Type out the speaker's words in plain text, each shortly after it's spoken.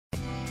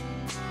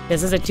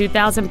This is a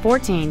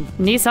 2014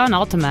 Nissan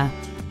Altima.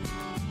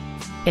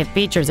 It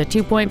features a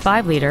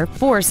 2.5-liter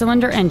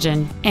four-cylinder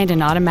engine and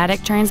an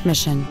automatic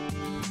transmission.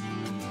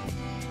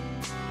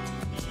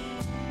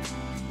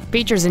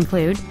 Features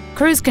include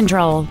cruise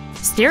control,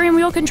 steering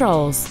wheel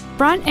controls,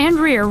 front and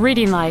rear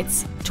reading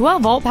lights,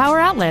 12-volt power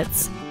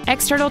outlets,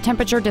 external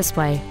temperature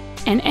display,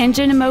 an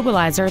engine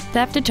immobilizer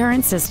theft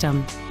deterrent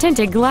system,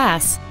 tinted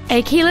glass,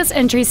 a keyless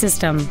entry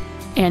system,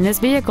 and this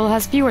vehicle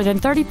has fewer than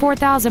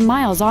 34,000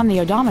 miles on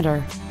the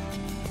odometer.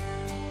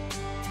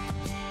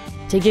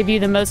 To give you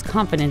the most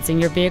confidence in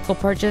your vehicle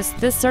purchase,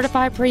 this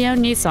certified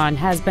pre-owned Nissan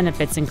has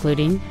benefits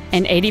including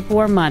an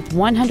 84-month,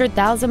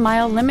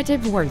 100,000-mile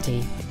limited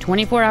warranty,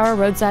 24-hour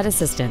roadside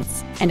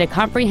assistance, and a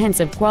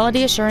comprehensive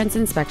quality assurance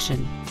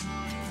inspection.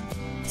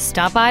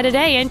 Stop by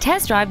today and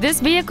test drive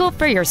this vehicle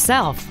for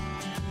yourself.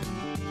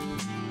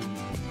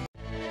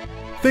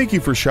 Thank you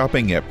for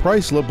shopping at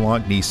Price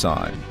LeBlanc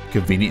Nissan,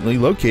 conveniently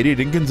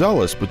located in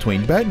Gonzales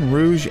between Baton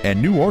Rouge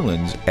and New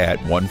Orleans at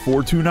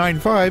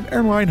 14295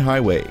 Airline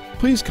Highway.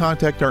 Please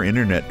contact our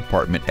internet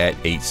department at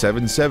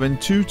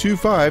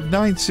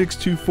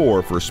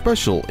 877-225-9624 for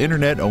special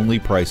internet-only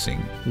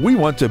pricing. We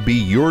want to be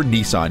your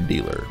Nissan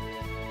dealer.